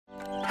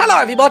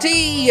Hello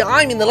everybody,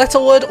 I'm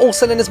InTheLittleWood,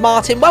 also known as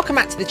Martin. Welcome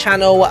back to the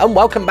channel and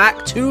welcome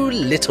back to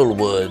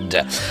Littlewood.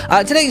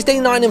 Today is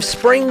day 9 of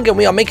spring and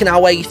we are making our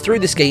way through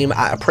this game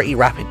at a pretty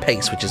rapid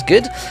pace, which is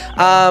good.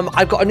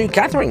 I've got a new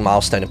gathering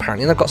milestone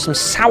apparently, and I've got some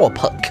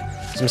sourpuck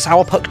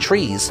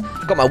trees.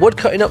 I've got my wood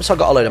cutting up, so I've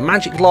got a load of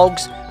magic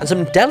logs and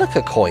some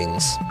delica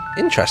coins.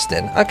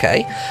 Interesting.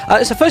 Okay.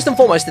 So first and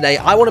foremost today,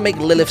 I want to make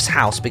Lilith's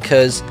house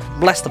because,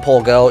 bless the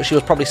poor girl, she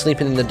was probably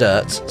sleeping in the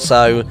dirt.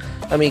 So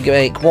let me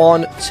make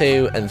 1,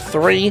 2, and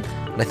 3,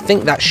 and I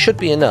think that should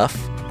be enough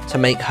to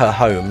make her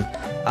home.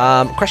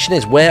 Question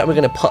is, where are we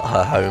going to put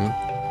her home?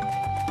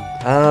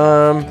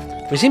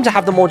 We seem to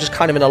have them all just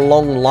kind of in a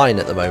long line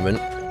at the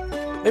moment.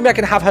 Maybe I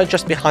can have her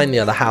just behind the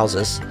other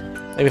houses.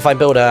 Maybe if I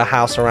build a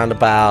house around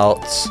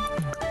about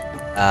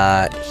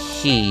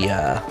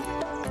here.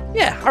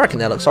 Yeah, I reckon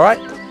that looks alright.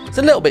 It's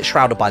a little bit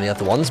shrouded by the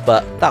other ones,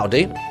 but that'll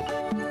do.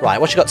 Right,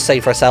 what's she got to say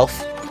for herself?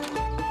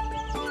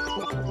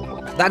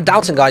 That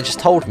Dalton guy just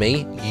told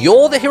me,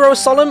 you're the hero of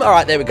Solemn?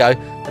 Alright, there we go.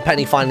 The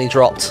penny finally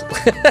dropped.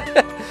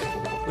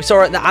 We saw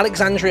her at the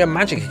Alexandria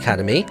Magic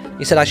Academy.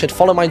 He said I should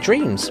follow my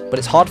dreams, but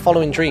it's hard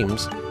following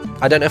dreams.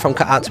 I don't know if I'm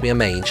cut out to be a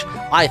mage.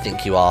 I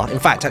think you are. In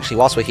fact, actually,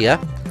 whilst we're here,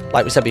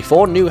 like we said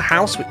before, new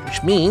house,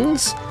 which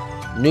means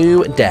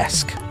new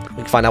desk. We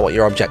can find out what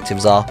your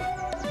objectives are.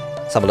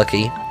 Let's have a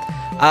looky.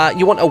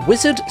 You want a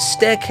wizard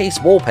staircase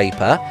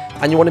wallpaper,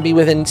 and you want to be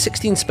within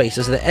 16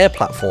 spaces of the air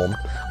platform.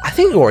 I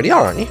think you already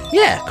are, aren't you?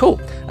 Yeah, cool.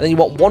 And then you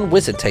want 1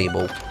 wizard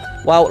table.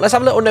 Well, let's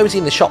have a little nosy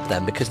in the shop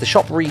then, because the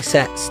shop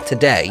resets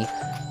today,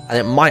 and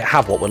it might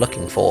have what we're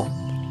looking for.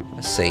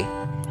 Let's see.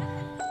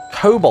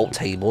 Cobalt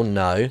table,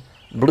 no.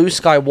 Blue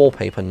sky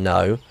wallpaper,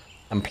 no.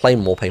 And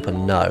plain wallpaper,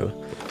 no.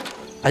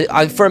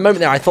 For a moment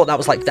there, I thought that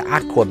was like the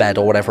aqua bed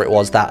or whatever it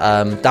was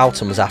that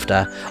Dalton was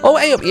after. Oh,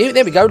 hey up you.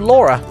 There we go.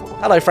 Laura.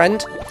 Hello,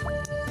 friend.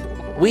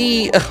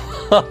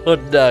 Oh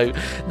no,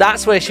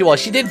 that's where she was.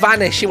 She did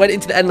vanish. She went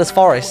into the endless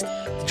forest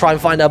to try and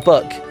find her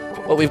book.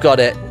 But we've got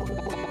it.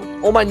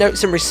 All my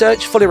notes and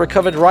research fully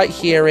recovered right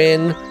here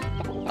in...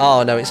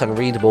 Oh no, it's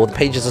unreadable. The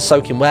pages are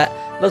soaking wet.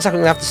 Looks like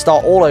I'm going to have to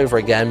start all over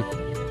again.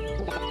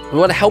 We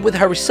want to help with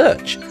her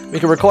research. We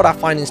can record our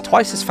findings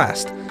twice as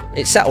fast.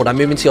 It's settled. I'm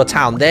moving to your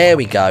town. There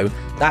we go.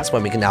 That's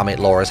when we can now make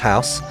Laura's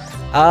house.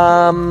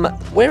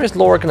 Where is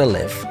Laura going to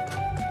live?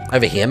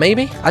 Over here,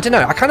 maybe? I don't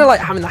know. I kind of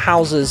like having the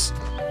houses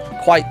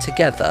quite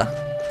together.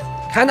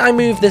 Can I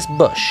move this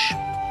bush?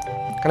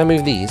 Can I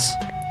move these?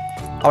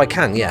 Oh, I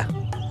can, yeah.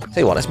 Tell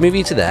you what, let's move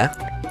you to there.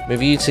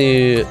 Move you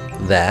to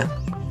there.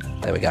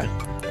 There we go.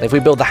 And if we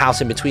build the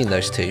house in between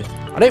those two.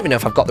 I don't even know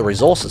if I've got the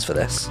resources for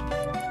this.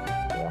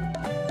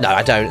 No,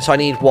 I don't. So I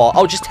need what?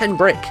 Oh, just 10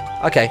 brick.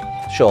 Okay,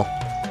 sure.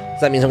 So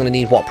that means I'm going to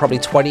need what? Probably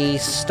 20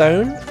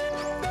 stone?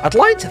 I'd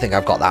like to think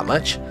I've got that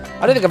much.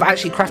 I don't think I've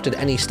actually crafted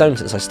any stone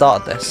since I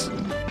started this.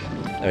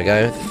 There we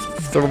go.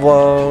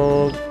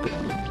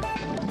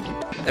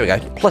 There we go.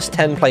 Plus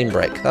 10 plain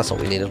brick. That's what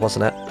we needed,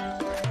 wasn't it?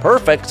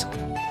 Perfect.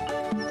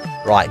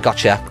 Right,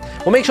 gotcha.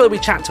 We'll make sure that we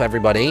chat to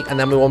everybody, and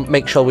then we will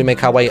make sure we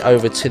make our way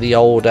over to the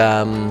old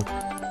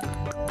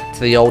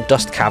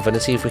dust cavern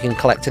and see if we can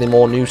collect any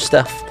more new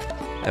stuff.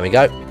 There we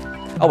go.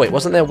 Oh wait,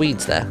 wasn't there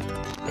weeds there?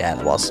 Yeah,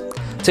 there was.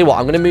 Tell you what,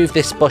 I'm going to move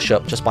this bush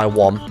up just by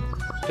 1,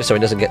 just so it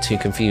doesn't get too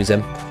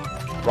confusing.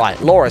 Right,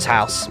 Laura's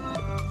house.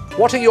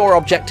 What are your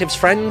objectives,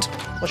 friend?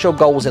 What's your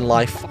goals in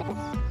life?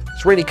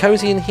 It's really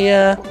cozy in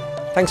here.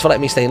 Thanks for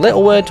letting me stay in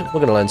Littlewood. We're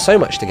going to learn so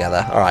much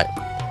together. Alright.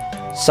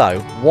 So,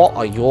 what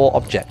are your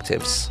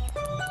objectives?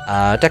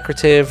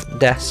 Decorative,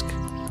 desk.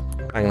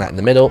 Hang that in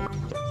the middle.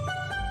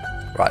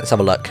 Right, let's have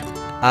a look.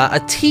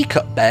 A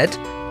teacup bed.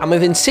 I'm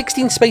within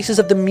 16 spaces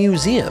of the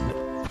museum.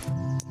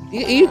 Are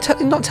you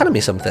not telling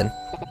me something?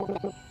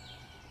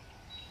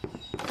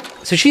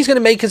 So she's going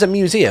to make us a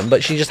museum,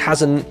 but she just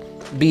hasn't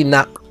been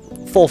that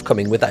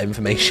forthcoming with that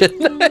information.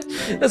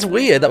 That's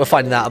weird that we're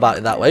finding out about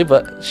it that way,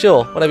 but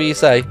sure, whatever you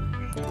say.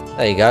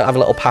 There you go, I have a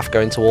little path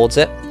going towards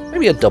it.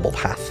 Maybe a double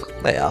path.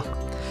 There you are.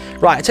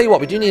 Right, I tell you what,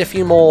 we do need a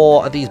few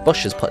more of these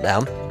bushes put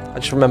down. I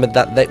just remembered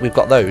that we've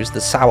got those, the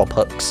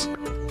sourpucks.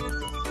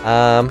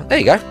 There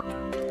you go.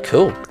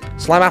 Cool.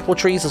 Slime apple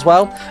trees as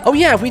well. Oh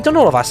yeah, have we done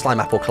all of our slime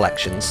apple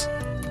collections?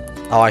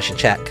 Oh, I should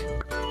check.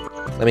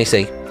 Let me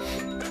see.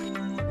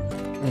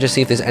 Let me just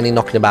see if there's any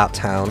knocking about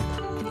town.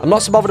 I'm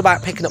not so bothered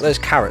about picking up those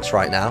carrots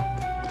right now.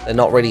 They're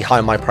not really high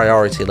on my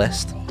priority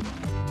list.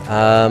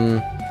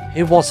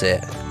 Who was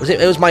it?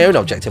 It was my own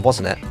objective,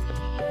 wasn't it?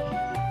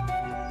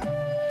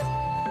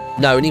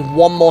 No, we need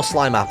 1 more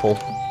slime apple.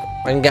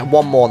 I can get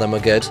 1 more, then we're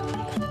good.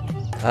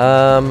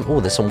 Oh,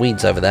 there's some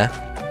weeds over there.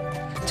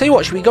 Tell you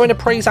what, should we go and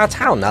appraise our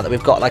town now that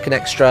we've got like an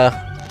extra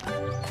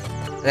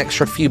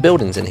few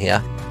buildings in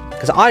here?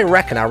 Because I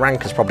reckon our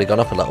rank has probably gone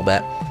up a little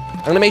bit.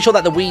 I'm going to make sure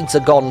that the weeds are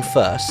gone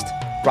first.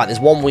 Right, there's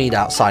 1 weed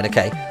outside,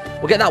 okay.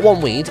 We'll get that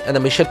 1 weed, and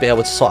then we should be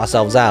able to sort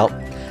ourselves out.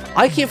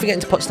 I keep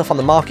forgetting to put stuff on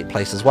the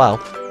marketplace as well.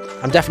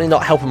 I'm definitely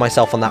not helping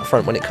myself on that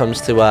front when it comes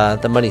to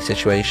the money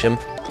situation.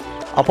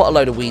 I'll put a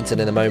load of weeds in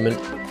a moment.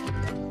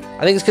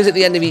 I think it's because at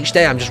the end of each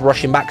day I'm just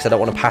rushing back because I don't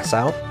want to pass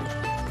out.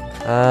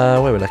 Where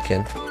are we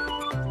looking?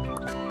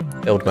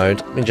 Build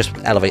mode. Let me just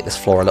elevate this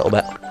floor a little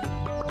bit.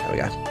 There we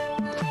go.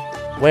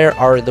 Where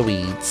are the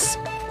weeds?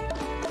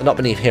 They're not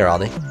beneath here, are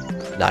they?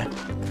 No.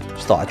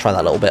 Just thought I'd try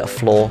that little bit of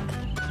floor.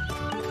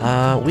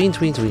 Weeds.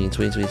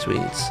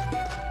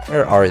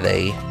 Where are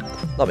they?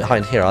 Not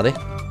behind here, are they?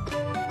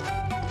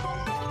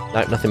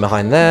 Nope, nothing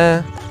behind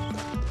there.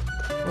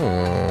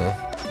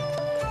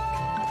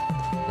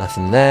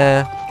 Nothing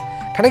there.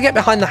 Can I get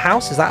behind the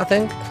house? Is that a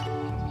thing?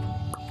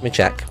 Let me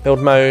check. Build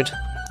mode.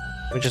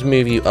 Let me just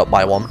move you up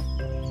by one.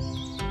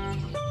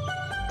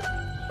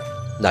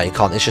 No, you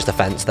can't. It's just a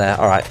fence there.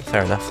 Alright,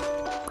 fair enough.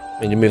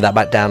 We need to move that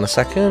back down a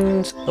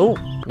second. Oh,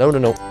 no.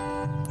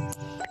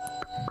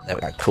 There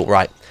we go. Cool,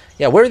 right.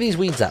 Yeah, where are these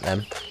weeds at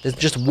then? There's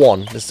just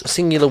one. There's a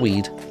singular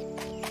weed.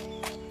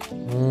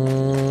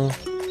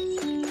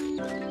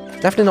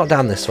 Definitely not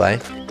down this way.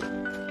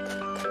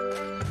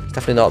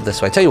 Definitely not up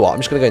this way. Tell you what, I'm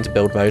just going to go into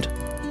build mode.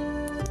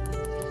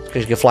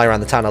 Because you can fly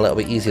around the town a little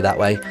bit easier that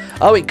way.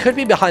 Oh, it could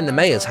be behind the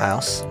mayor's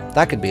house.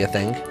 That could be a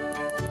thing.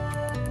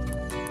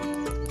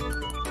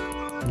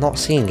 I'm not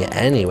seeing it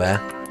anywhere.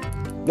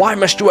 Why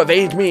must you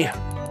evade me?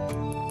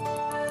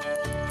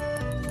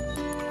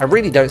 I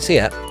really don't see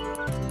it.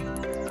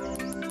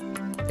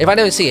 If I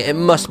don't see it, it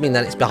must mean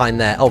that it's behind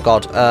there. Oh,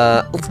 God.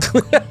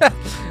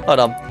 Hold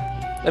on.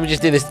 Let me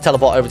just do this to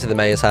teleport over to the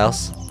mayor's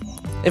house.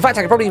 In fact,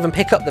 I could probably even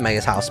pick up the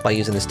mayor's house by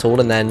using this tool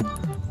and then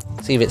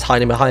see if it's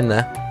hiding behind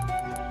there.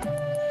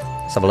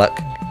 Let's have a look.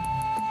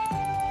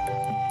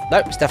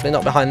 Nope, it's definitely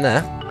not behind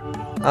there.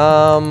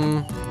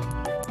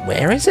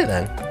 Where is it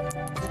then?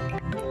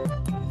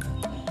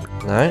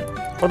 No.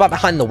 What about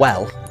behind the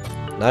well?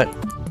 No.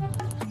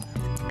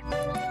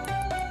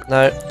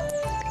 No.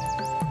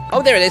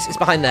 Oh, there it is. It's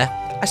behind there.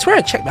 I swear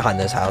I checked behind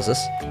those houses.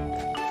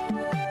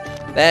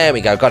 There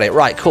we go. Got it.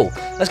 Right, cool.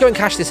 Let's go and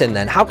cash this in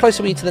then. How close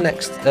are we to the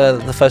next,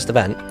 the first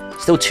event?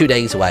 Still 2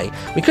 days away.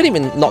 We could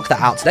even knock that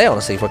out today,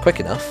 honestly, if we're quick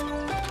enough.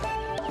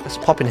 Let's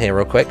pop in here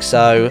real quick.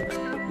 So,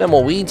 no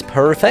more weeds.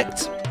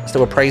 Perfect.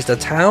 Still appraised the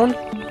town.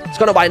 It's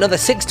gone up by another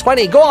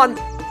 620. Go on.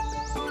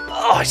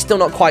 Oh, it's still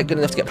not quite good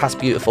enough to get past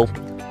beautiful.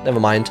 Never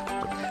mind.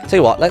 Tell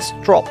you what, let's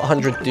drop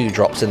 100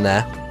 dewdrops in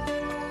there.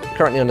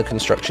 Currently under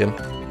construction.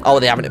 Oh,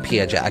 they haven't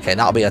appeared yet. Okay,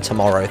 that'll be a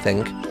tomorrow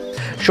thing.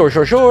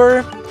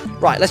 Sure.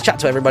 Right, let's chat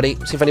to everybody.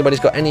 See if anybody's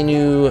got any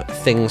new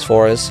things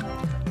for us.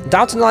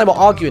 Doubton and I were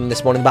arguing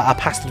this morning about our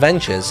past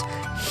adventures.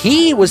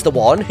 He was the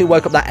one who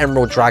woke up that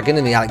emerald dragon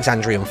in the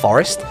Alexandrian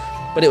forest.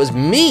 But it was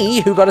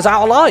me who got us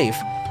out alive.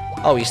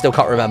 Oh, you still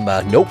can't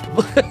remember? Nope.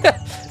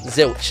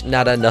 Zilch.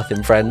 Nada.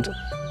 Nothing, friend.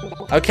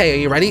 Okay, are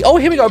you ready? Oh,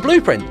 here we go.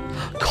 Blueprint.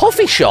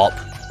 Coffee shop.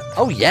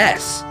 Oh,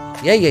 yes.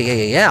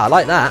 Yeah. I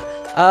like that.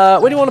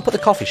 Where do you want to put the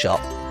coffee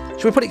shop?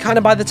 Should we put it kind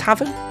of by the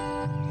tavern?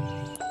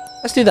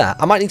 Let's do that.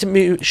 I might need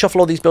to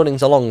shuffle all these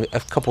buildings along a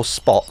couple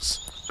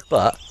spots.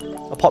 But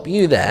I'll pop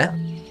you there.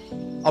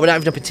 Oh, we don't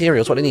have enough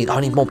materials. What do I need? Oh,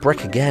 I need more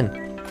brick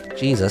again.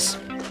 Jesus.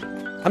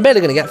 I'm barely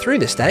going to get through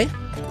this day.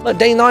 Look,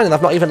 day 9 and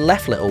I've not even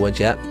left Littlewood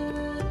yet.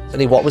 It's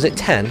only, what was it,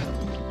 10?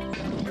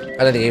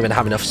 I don't think I even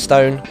have enough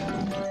stone.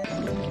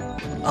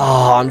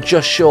 Oh, I'm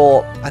just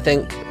short, I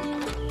think.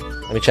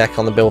 Let me check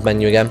on the build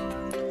menu again.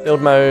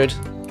 Build mode.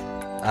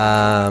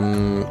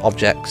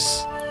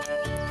 Objects.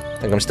 I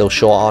think I'm still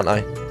short, aren't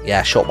I?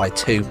 Yeah, short by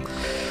 2.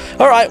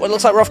 Alright, well, it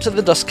looks like we're off to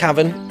the Dust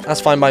Cavern. That's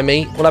fine by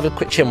me. We'll have a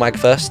quick chinwag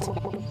first.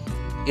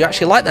 You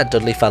actually like that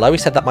Dudley fellow? He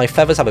said that my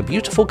feathers have a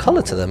beautiful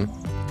colour to them.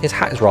 His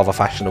hat is rather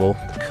fashionable.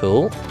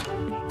 Cool.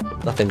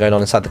 Nothing going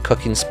on inside the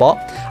cooking spot.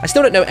 I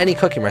still don't know any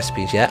cooking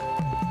recipes yet.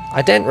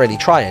 I didn't really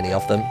try any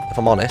of them, if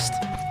I'm honest.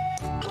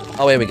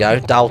 Oh, here we go.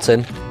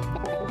 Dalton.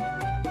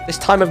 This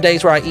time of day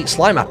is where I eat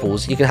slime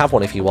apples. You can have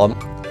one if you want.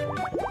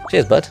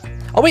 Cheers, bud.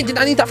 Oh, wait, didn't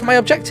I need that for my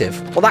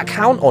objective? Will that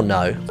count or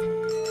no?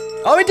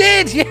 Oh, it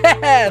did!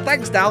 Yeah!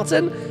 Thanks,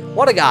 Dalton.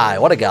 What a guy.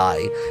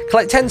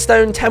 Collect 10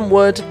 stone, 10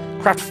 wood.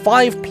 Craft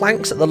 5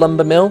 planks at the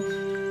lumber mill.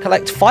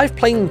 Collect 5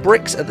 plain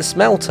bricks at the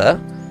smelter.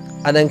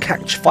 And then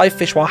catch 5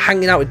 fish while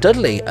hanging out with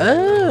Dudley.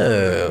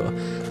 Oh.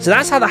 So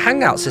that's how the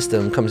hangout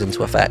system comes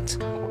into effect.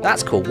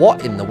 That's cool.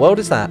 What in the world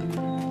is that?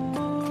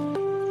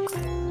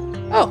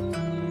 Oh.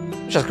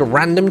 Just like a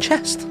random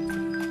chest.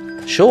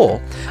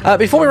 Sure.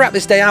 Before we wrap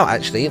this day out,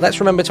 actually, let's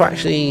remember to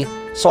actually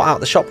sort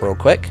out the shop real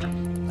quick.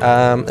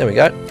 There we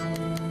go.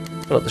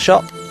 Fill up the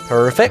shop.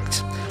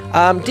 Perfect.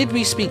 Did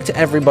we speak to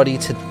everybody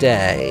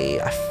today?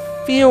 I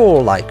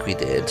feel like we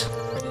did.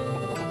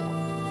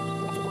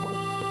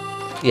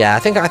 Yeah, I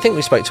think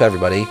we spoke to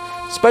everybody.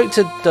 Spoke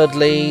to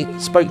Dudley,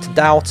 spoke to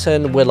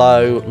Dalton,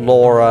 Willow,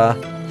 Laura,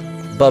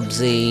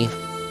 Bubsy.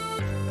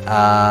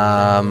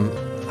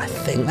 I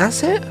think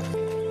that's it.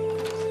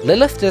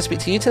 Lilith, did I speak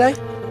to you today?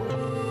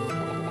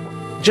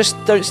 Just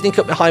don't sneak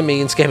up behind me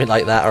and scare me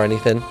like that or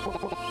anything.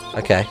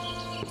 Okay.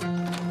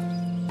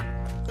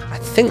 I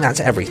think that's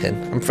everything.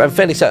 I'm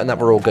fairly certain that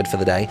we're all good for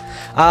the day.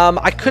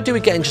 I could do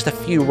with getting just a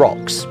few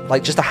rocks,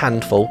 like just a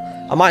handful.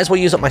 I might as well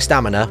use up my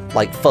stamina,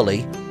 like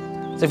fully.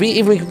 So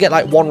if we could get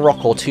like 1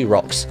 rock or 2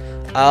 rocks.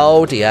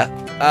 Oh dear.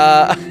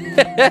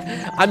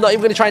 I'm not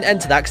even going to try and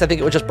enter that because I think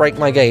it would just break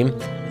my game.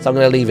 So I'm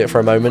going to leave it for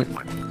a moment.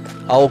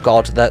 Oh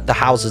god, the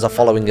houses are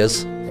following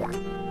us.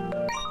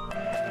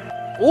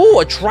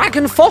 Oh, a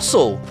dragon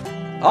fossil.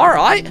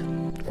 Alright.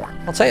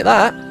 I'll take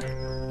that.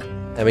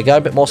 There we go,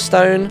 a bit more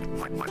stone.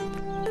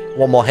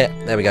 One more hit.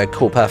 There we go,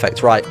 cool,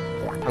 perfect. Right,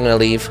 I'm going to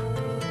leave.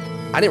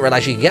 I didn't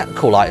realise you could get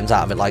cool items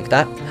out of it like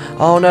that.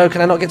 Oh no,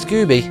 can I not get to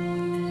Gooby?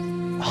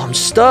 Oh, I'm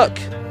stuck.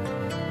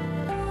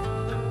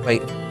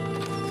 Wait.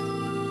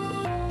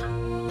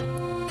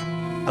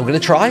 I'm going to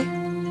try.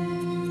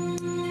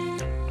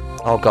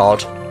 Oh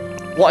god.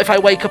 What if I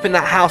wake up in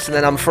that house and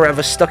then I'm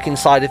forever stuck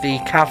inside of the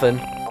cavern?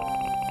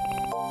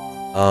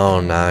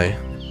 Oh no.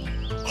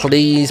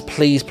 Please,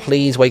 please,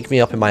 please wake me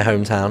up in my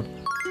hometown.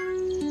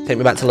 Take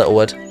me back to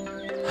Littlewood.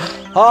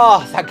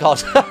 Oh, thank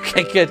God.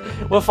 Okay, good.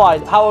 We're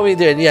fine. How are we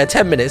doing? Yeah,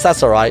 10 minutes.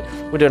 That's all right.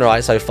 We're doing all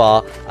right so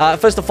far.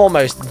 First and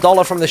foremost,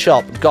 $1 from the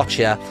shop.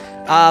 Gotcha.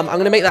 I'm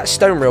going to make that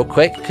stone real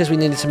quick because we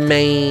needed to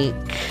make...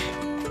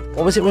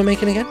 What was it we're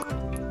making again?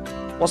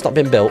 What's not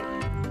been built?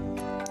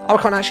 Oh,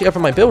 I can't actually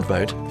open my build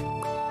mode.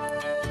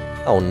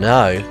 Oh,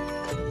 no.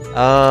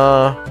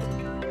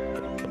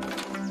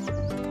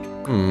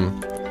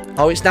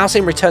 Oh, it's now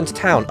saying return to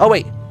town. Oh,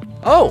 wait.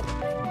 Oh.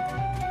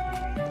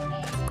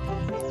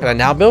 Can I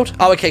now build?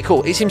 Oh, okay,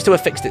 cool. It seems to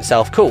have fixed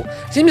itself. Cool.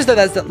 It seems as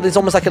though there's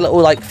almost like a little,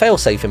 like,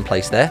 fail-safe in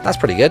place there. That's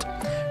pretty good.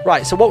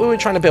 Right, so what we were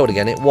trying to build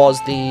again, it was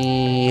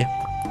the...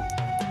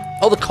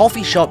 Oh, the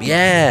coffee shop,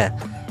 yeah.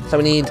 So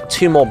we need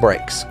 2 more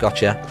bricks.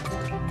 Gotcha.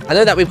 I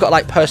know that we've got,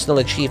 like, personal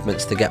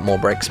achievements to get more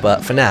bricks,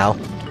 but for now,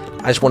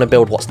 I just want to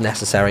build what's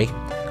necessary.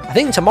 I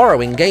think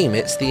tomorrow in-game,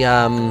 it's the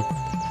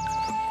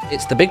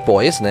big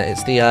boy, isn't it?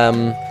 It's the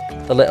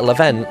little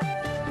event.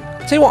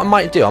 I'll tell you what I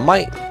might do. I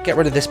might get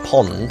rid of this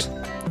pond.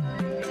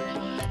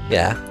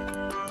 Yeah.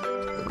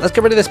 Let's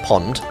get rid of this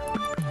pond.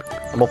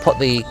 And we'll put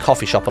the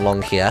coffee shop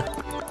along here.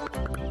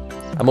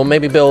 And we'll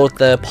maybe build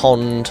the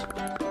pond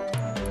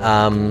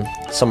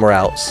somewhere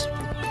else.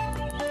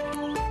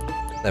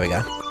 There we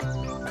go.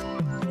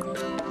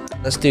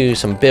 Let's do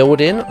some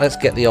building. Let's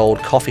get the old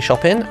coffee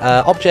shop in.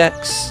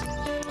 Objects.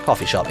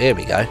 Coffee shop. Here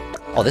we go.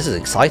 Oh, this is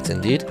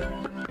exciting, dude.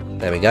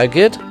 There we go.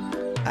 Good.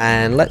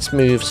 And let's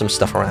move some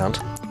stuff around.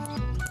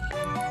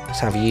 Let's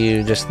have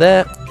you just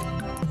there.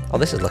 Oh,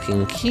 this is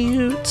looking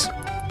cute.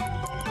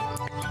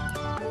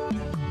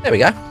 There we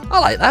go. I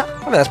like that. I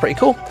think that's pretty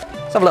cool.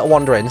 Let's have a little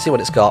wander in and see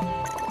what it's got.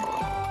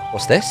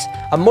 What's this?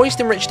 A moist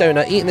enriched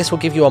donut. Eating this will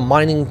give you a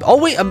mining... Oh,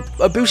 wait.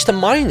 A boost to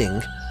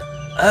mining.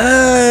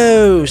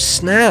 Oh,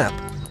 snap.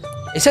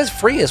 It says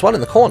free as well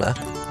in the corner.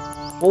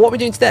 Well, what are we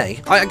doing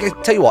today? I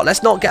tell you what.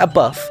 Let's not get a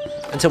buff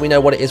until we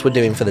know what it is we're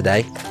doing for the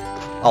day.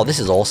 Oh, this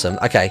is awesome.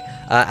 Okay.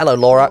 Hello,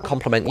 Laura.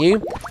 Compliment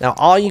you. Now,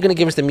 are you going to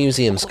give us the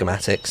museum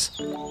schematics?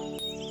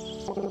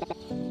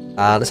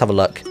 Let's have a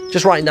look.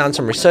 Just writing down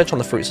some research on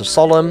the fruits of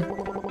Solemn.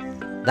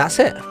 That's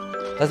it.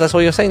 That's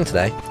all you're saying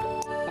today.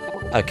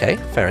 Okay,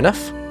 fair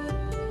enough.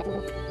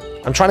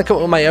 I'm trying to come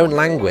up with my own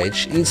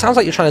language. It sounds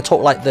like you're trying to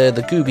talk like the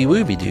Gooby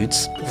Wooby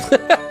dudes.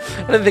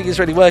 I don't think it's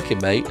really working,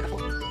 mate.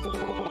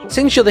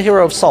 Since you're the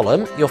hero of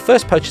Solemn, your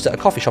first purchase at a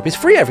coffee shop is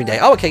free every day.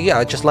 Oh, okay, yeah,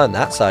 I just learned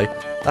that, so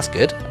that's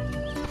good.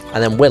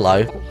 And then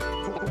Willow.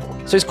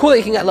 So it's cool that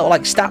you can get a little,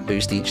 like, stat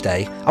boost each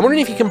day. I'm wondering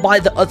if you can buy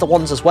the other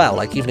ones as well,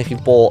 like, even if you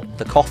bought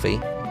the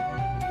coffee.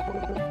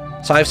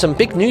 So I have some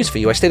big news for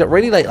you. I stayed up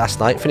really late last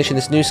night finishing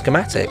this new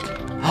schematic.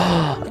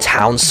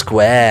 Town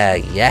square.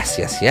 Yes,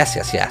 yes, yes,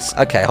 yes, yes.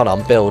 Okay, hold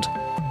on. Build.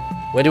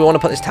 Where do we want to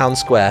put this town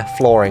square?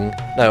 Flooring.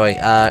 No, wait.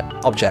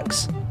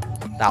 Objects.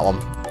 That one.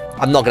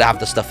 I'm not going to have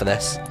the stuff for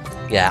this.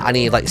 Yeah, I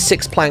need like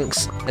 6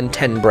 planks and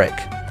 10 brick.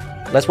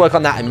 Let's work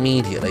on that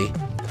immediately.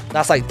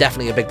 That's like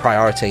definitely a big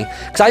priority.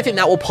 Because I think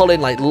that will pull in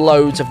like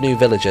loads of new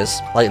villagers.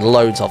 Like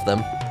loads of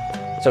them.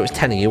 So it was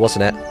 10 of you,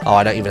 wasn't it? Oh,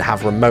 I don't even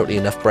have remotely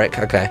enough brick.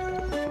 Okay.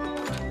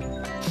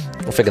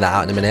 We'll figure that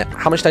out in a minute.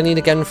 How much do I need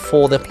again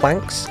for the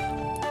planks?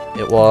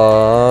 It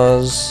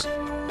was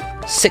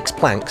 6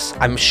 planks.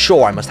 I'm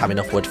sure I must have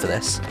enough wood for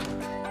this.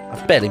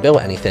 I've barely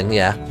built anything.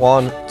 Yeah.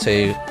 1,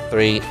 2,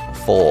 3,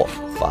 4,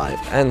 5,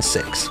 and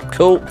 6.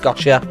 Cool.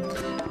 Gotcha.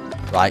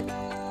 Right.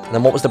 And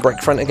then what was the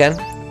brick front again?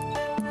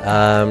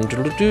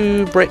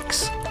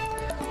 Bricks.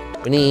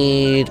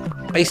 We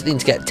basically need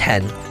to get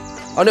 10.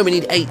 Oh no, we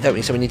need 8, don't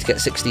we? So we need to get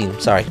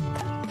 16. Sorry.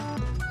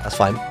 That's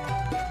fine.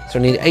 So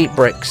we need 8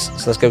 bricks.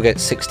 So let's go get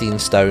 16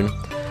 stone.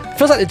 It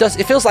feels like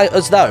it feels like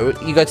as though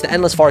you go to the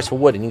endless forest for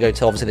wood and you go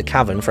to obviously the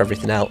cavern for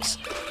everything else.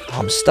 Oh,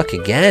 I'm stuck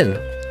again.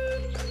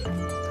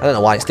 I don't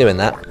know why it's doing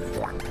that.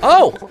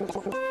 Oh!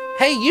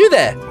 Hey, you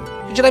there!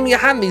 Could you lend me a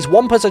hand? These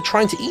Wampas are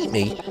trying to eat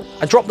me.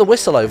 I dropped the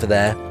whistle over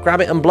there.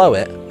 Grab it and blow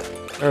it.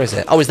 Where is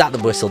it? Oh, is that the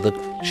whistle? The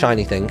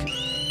shiny thing?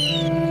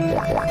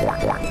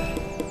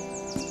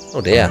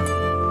 Oh dear.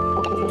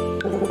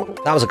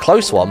 That was a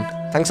close one.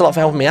 Thanks a lot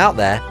for helping me out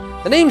there.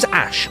 The name's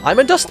Ash. I'm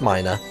a dust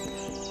miner.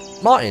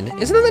 Martyn,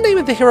 isn't that the name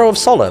of the hero of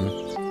Solemn?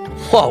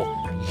 Whoa,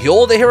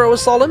 you're the hero of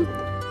Solemn?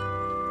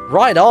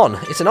 Right on.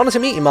 It's an honor to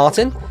meet you,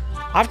 Martyn.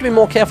 I have to be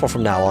more careful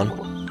from now on.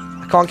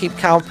 I can't keep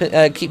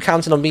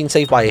counting on being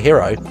saved by a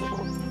hero.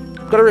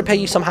 I've got to repay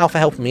you somehow for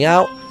helping me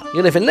out.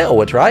 You live in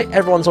Littlewood, right?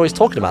 Everyone's always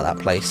talking about that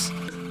place.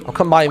 I'll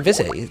come by and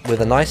visit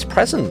with a nice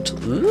present.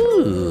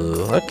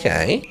 Ooh,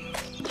 okay.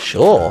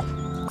 Sure.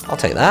 I'll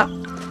take that.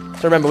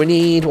 So remember, we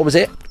need, what was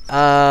it?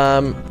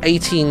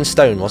 18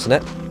 stone, wasn't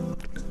it?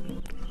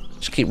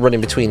 Just keep running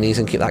between these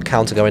and keep that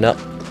counter going up.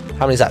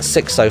 How many is that?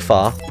 6 so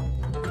far.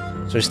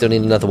 So we still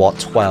need another, what,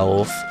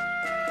 12?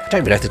 I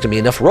don't even know if there's going to be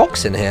enough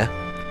rocks in here.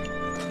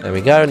 There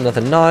we go,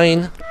 another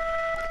 9.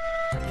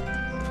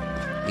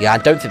 Yeah, I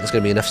don't think there's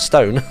going to be enough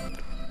stone.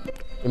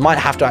 We might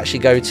have to actually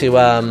go to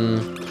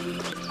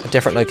a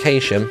different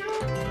location.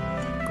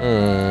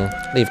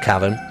 Leave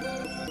cavern.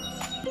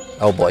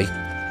 Oh boy.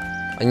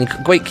 And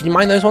wait, can you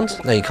mine those ones?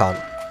 No, you can't.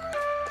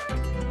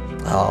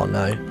 Oh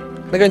no.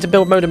 Can I go into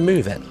build mode and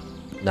move it?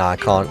 No, I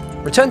can't.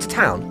 Return to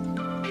town.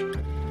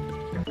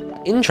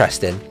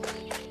 Interesting.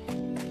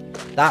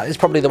 That is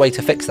probably the way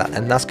to fix that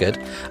then. That's good.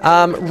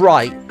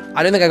 Right.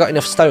 I don't think I got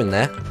enough stone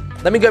there.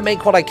 Let me go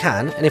make what I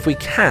can, and if we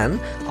can,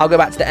 I'll go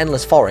back to the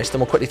endless forest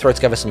and we'll quickly throw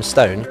together some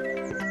stone.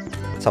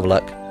 Let's have a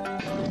look.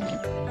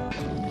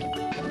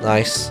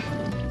 Nice.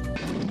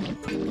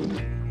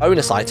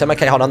 Bonus item.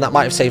 Okay, hold on. That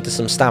might have saved us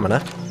some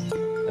stamina.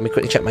 Let me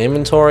quickly check my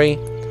inventory.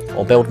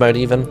 Or build mode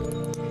even.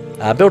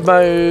 Build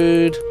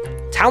mode.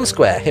 Town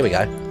square. Here we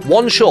go.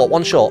 One short.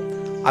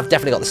 I've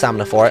definitely got the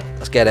stamina for it.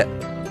 Let's get it.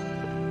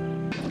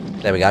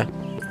 There we go.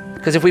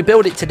 Because if we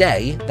build it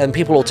today, then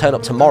people will turn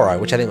up tomorrow,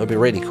 which I think would be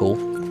really cool.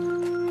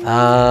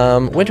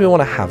 Where do we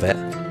want to have it?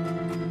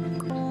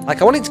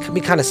 Like, I want it to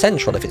be kind of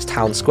central if it's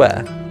town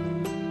square.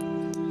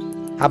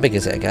 How big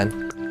is it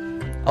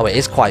again? Oh, it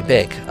is quite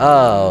big.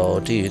 Oh,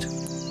 dude.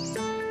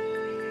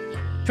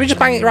 Should we just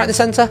bang it right in the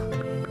centre?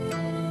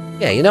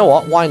 Yeah, you know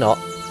what? Why not?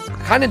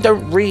 I kind of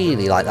don't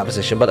really like that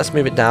position, but let's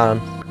move it down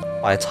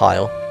by a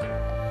tile.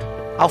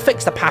 I'll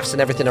fix the paths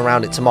and everything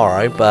around it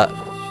tomorrow, but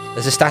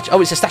there's a statue. Oh,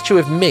 it's a statue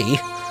of me.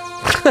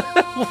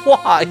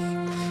 Why?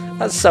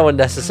 That's so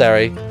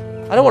unnecessary.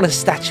 I don't want a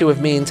statue of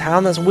me in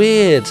town. That's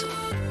weird.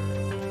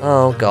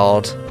 Oh,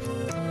 God.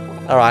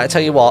 All right, I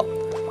tell you what.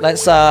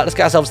 Let's get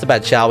ourselves to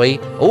bed, shall we?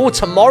 Oh,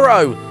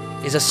 tomorrow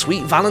is a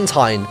sweet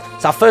Valentine.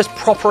 It's our first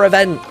proper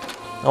event.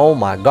 Oh,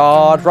 my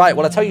God. Right,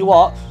 well, I tell you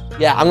what.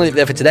 Yeah, I'm going to leave it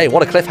there for today.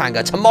 What a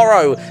cliffhanger.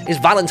 Tomorrow is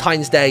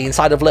Valentine's Day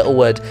inside of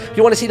Littlewood. If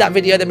you want to see that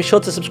video, then be sure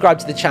to subscribe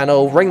to the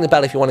channel. Ring the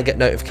bell if you want to get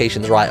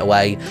notifications right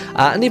away.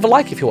 And leave a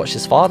like if you watched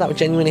this far. That would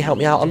genuinely help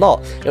me out a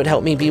lot. It would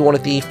help me be one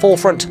of the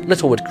forefront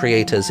Littlewood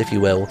creators, if you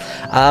will.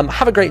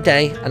 Have a great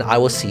day, and I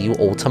will see you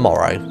all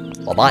tomorrow.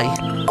 Bye-bye.